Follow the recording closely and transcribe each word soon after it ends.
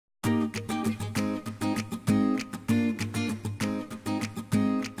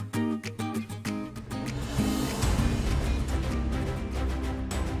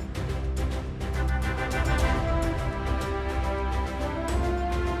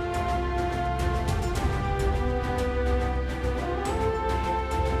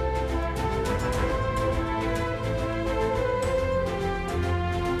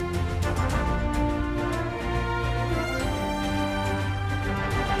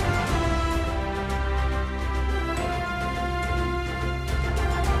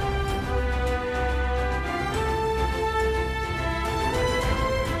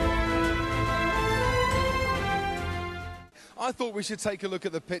I thought we should take a look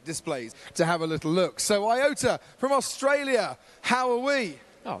at the pit displays to have a little look. So, Iota from Australia, how are we?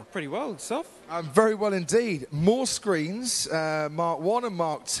 Oh, pretty well, yourself? Very well indeed. More screens, Mark 1 and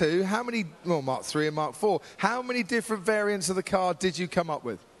Mark 2. How many, well, Mark 3 and Mark 4. How many different variants of the car did you come up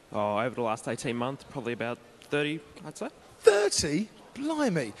with? Oh, over the last 18 months, probably about 30, I'd say. 30?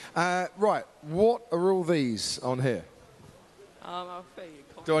 Blimey. Right, what are all these on here?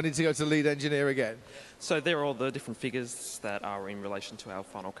 Do I need to go to lead engineer again? So they're all the different figures that are in relation to our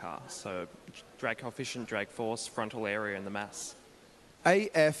final car. So drag coefficient, drag force, frontal area, and the mass.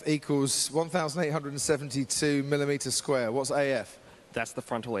 AF equals 1,872 millimetres square. What's AF? That's the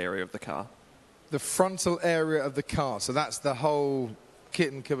frontal area of the car. The frontal area of the car. So that's the whole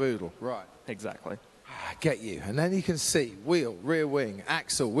kit and caboodle. Right. Exactly. I get you. And then you can see wheel, rear wing,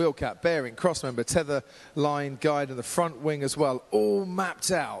 axle, wheel cap, bearing, crossmember, tether line, guide, and the front wing as well, all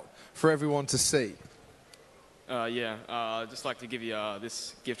mapped out for everyone to see. I'd just like to give you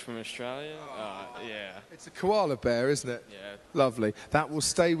this gift from Australia. Yeah. It's a koala bear, isn't it? Yeah. Lovely. That will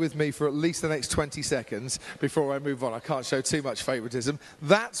stay with me for at least the next 20 seconds before I move on. I can't show too much favouritism.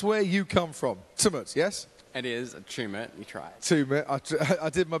 That's where you come from. Tumut, yes? It is a Tumut. You try it. Tumut. I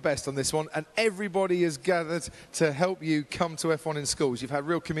did my best on this one, and everybody has gathered to help you come to F1 in schools. You've had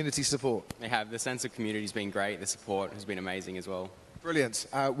real community support. They have. The sense of community has been great. The support has been amazing as well. Brilliant.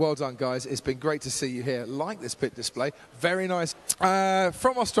 Well done, guys. It's been great to see you here. Like this pit display. Very nice.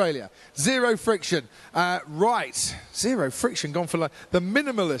 From Australia, zero friction. Right, zero friction. Gone for the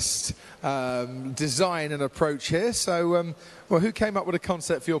minimalist design and approach here. So, well, who came up with a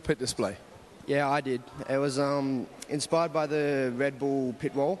concept for your pit display? Yeah, I did. It was inspired by the Red Bull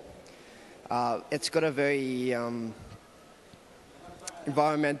pit wall. It's got a very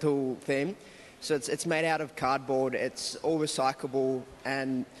environmental theme. So it's made out of cardboard, it's all recyclable,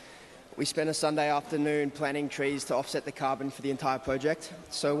 and we spent a Sunday afternoon planting trees to offset the carbon for the entire project.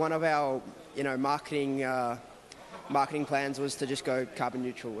 So one of our, marketing plans was to just go carbon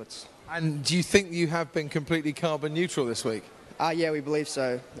neutral. And do you think you have been completely carbon neutral this week? Yeah, we believe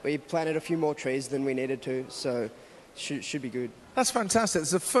so. We planted a few more trees than we needed to, so should be good. That's fantastic.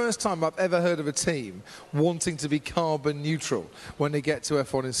 It's the first time I've ever heard of a team wanting to be carbon neutral when they get to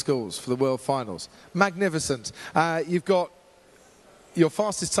F1 in schools for the World Finals. Magnificent. You've got your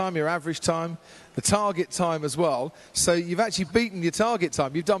fastest time, your average time, the target time as well. So you've actually beaten your target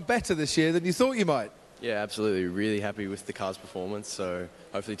time. You've done better this year than you thought you might. Yeah, absolutely. Really happy with the car's performance. So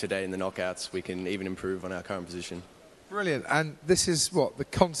hopefully today in the knockouts we can even improve on our current position. Brilliant. And this is what? The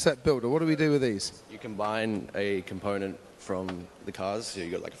concept builder. What do we do with these? You combine a component from the cars. So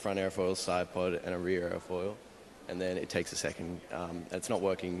you've got like a front airfoil, side pod, and a rear airfoil. And then it takes a second. It's not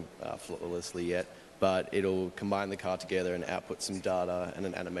working flawlessly yet, but it'll combine the car together and output some data and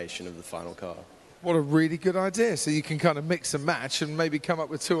an animation of the final car. What a really good idea. So you can kind of mix and match and maybe come up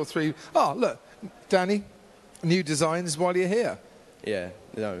with 2 or 3. Oh, look, Danny, new designs while you're here. Yeah,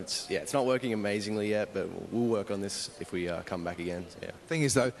 no, it's not working amazingly yet, but we'll work on this if we come back again. So, yeah. Thing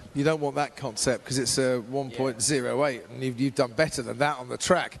is, though, you don't want that concept because it's a 1.08, and you've done better than that on the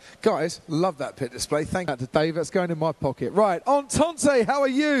track. Guys, love that pit display. Thank you to Dave. That's going in my pocket. Right, Entente, how are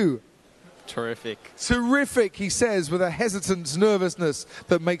you? Terrific. Terrific, he says, with a hesitant nervousness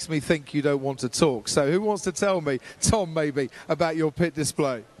that makes me think you don't want to talk. So who wants to tell me, Tom maybe, about your pit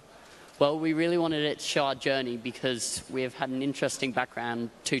display? Well, we really wanted it to show our journey because we have had an interesting background,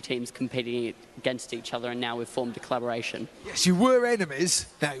 2 teams competing against each other, and now we've formed a collaboration. Yes, you were enemies,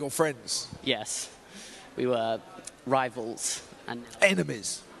 now you're friends. Yes, we were rivals. And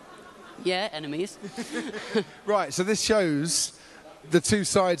enemies? Yeah, enemies. Right, so this shows the 2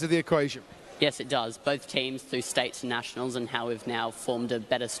 sides of the equation. Yes, it does. Both teams through states and nationals, and how we've now formed a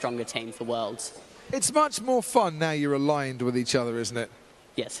better, stronger team for Worlds. It's much more fun now you're aligned with each other, isn't it?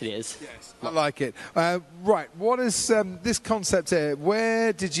 Yes, it is. Yes, I like it. Right, what is this concept here?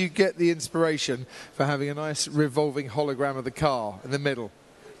 Where did you get the inspiration for having a nice revolving hologram of the car in the middle?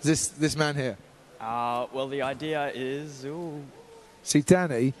 This man here? Well, the idea is... Ooh. See,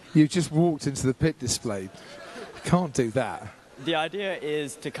 Danny, you've just walked into the pit display. Can't do that. The idea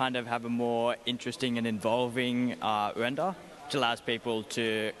is to kind of have a more interesting and involving render, which allows people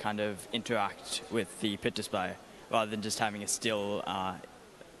to kind of interact with the pit display rather than just having a still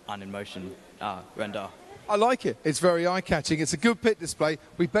un-in-motion render. I like it. It's very eye-catching. It's a good pit display.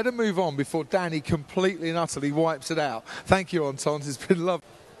 We better move on before Danny completely and utterly wipes it out. Thank you, Entente. It's been lovely.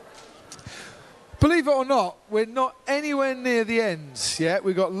 Believe it or not, we're not anywhere near the end yet.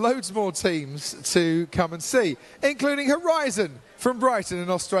 We've got loads more teams to come and see, including Horizon from Brighton in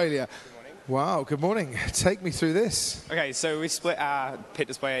Australia. Wow, good morning. Take me through this. Okay, so we split our pit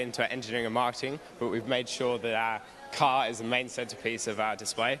display into engineering and marketing, but we've made sure that car is the main centerpiece of our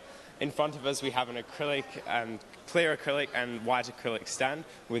display. In front of us we have an acrylic and clear acrylic and white acrylic stand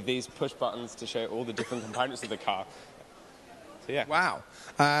with these push buttons to show all the different components of the car. So yeah. Wow.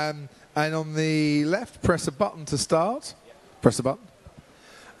 And on the left, press a button to start. Press a button.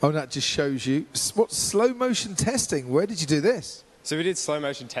 Oh, that just shows you. What slow motion testing? Where did you do this? So we did slow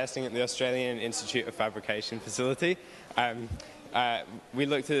motion testing at the Australian Institute of Fabrication facility. We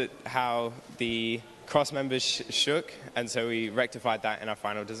looked at how the cross members shook, and so we rectified that in our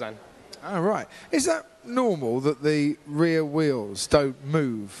final design. Oh, right. Is that normal that the rear wheels don't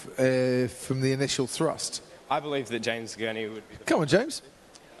move from the initial thrust? I believe that James Gurney would be the... Come on, James.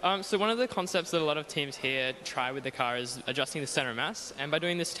 So one of the concepts that a lot of teams here try with the car is adjusting the center of mass. And by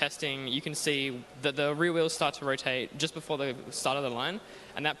doing this testing, you can see that the rear wheels start to rotate just before the start of the line.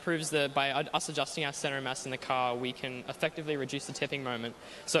 And that proves that by us adjusting our center of mass in the car, we can effectively reduce the tipping moment.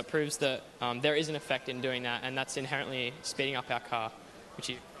 So it proves that there is an effect in doing that, and that's inherently speeding up our car,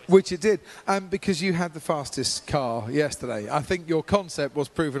 Which it did, because you had the fastest car yesterday. I think your concept was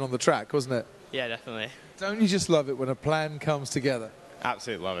proven on the track, wasn't it? Yeah, definitely. Don't you just love it when a plan comes together?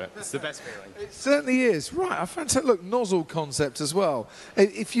 Absolutely love it. It's the best feeling. It certainly is. Right, I fantastic. Look, nozzle concept as well.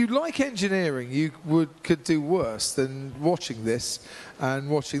 If you like engineering, you could do worse than watching this and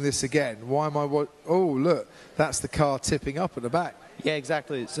watching this again. Why am I oh, look, that's the car tipping up at the back. Yeah,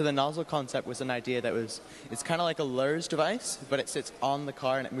 exactly. So the nozzle concept was an idea that it's kind of like a lures device, but it sits on the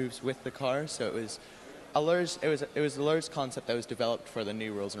car and it moves with the car. So it was a lures concept that was developed for the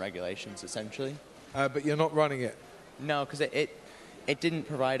new rules and regulations, essentially. But you're not running it. No, because it didn't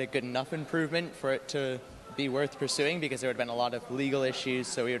provide a good enough improvement for it to be worth pursuing, because there would have been a lot of legal issues.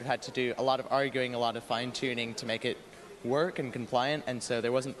 So we would have had to do a lot of arguing, a lot of fine tuning to make it work and compliant. And so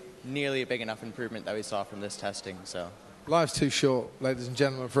there wasn't nearly a big enough improvement that we saw from this testing. So. Life's too short, ladies and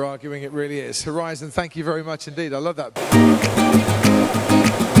gentlemen, for arguing. It really is. Horizon, thank you very much indeed. I love that.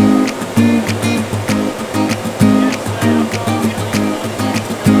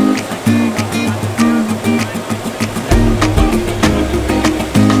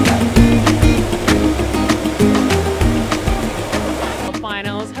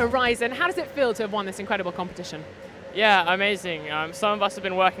 Finals, Horizon. How does it feel to have won this incredible competition? Yeah, amazing. Some of us have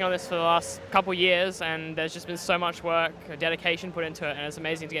been working on this for the last couple years, and there's just been so much work, dedication put into it, and it's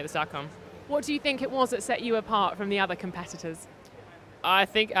amazing to get this outcome. What do you think it was that set you apart from the other competitors? I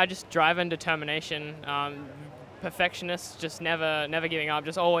think I just drive and determination. Perfectionist, just never giving up,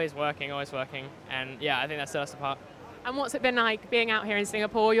 just always working, and yeah, I think that set us apart. And what's it been like being out here in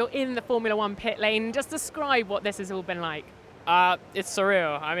Singapore? You're in the Formula One pit lane. Just describe what this has all been like. It's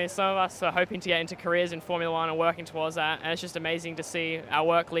surreal. I mean, some of us are hoping to get into careers in Formula One and working towards that, and it's just amazing to see our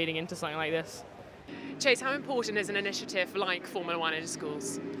work leading into something like this. Chase, how important is an initiative like Formula One in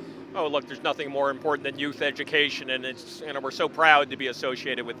schools? Oh, look, there's nothing more important than youth education, and we're so proud to be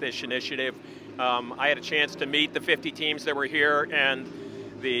associated with this initiative. I had a chance to meet the 50 teams that were here, and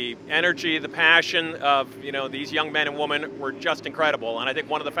the energy, the passion of these young men and women were just incredible. And I think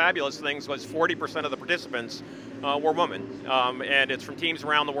one of the fabulous things was 40% of the participants were women, and it's from teams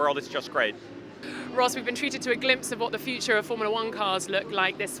around the world. It's just great. Ross, we've been treated to a glimpse of what the future of Formula One cars look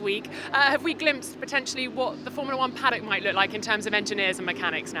like this week. Have we glimpsed potentially what the Formula One paddock might look like in terms of engineers and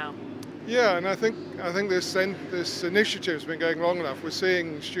mechanics now? Yeah, and I think this initiative has been going long enough. We're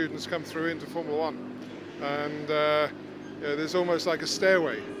seeing students come through into Formula One, and there's almost like a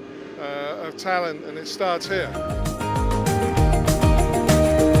stairway of talent, and it starts here.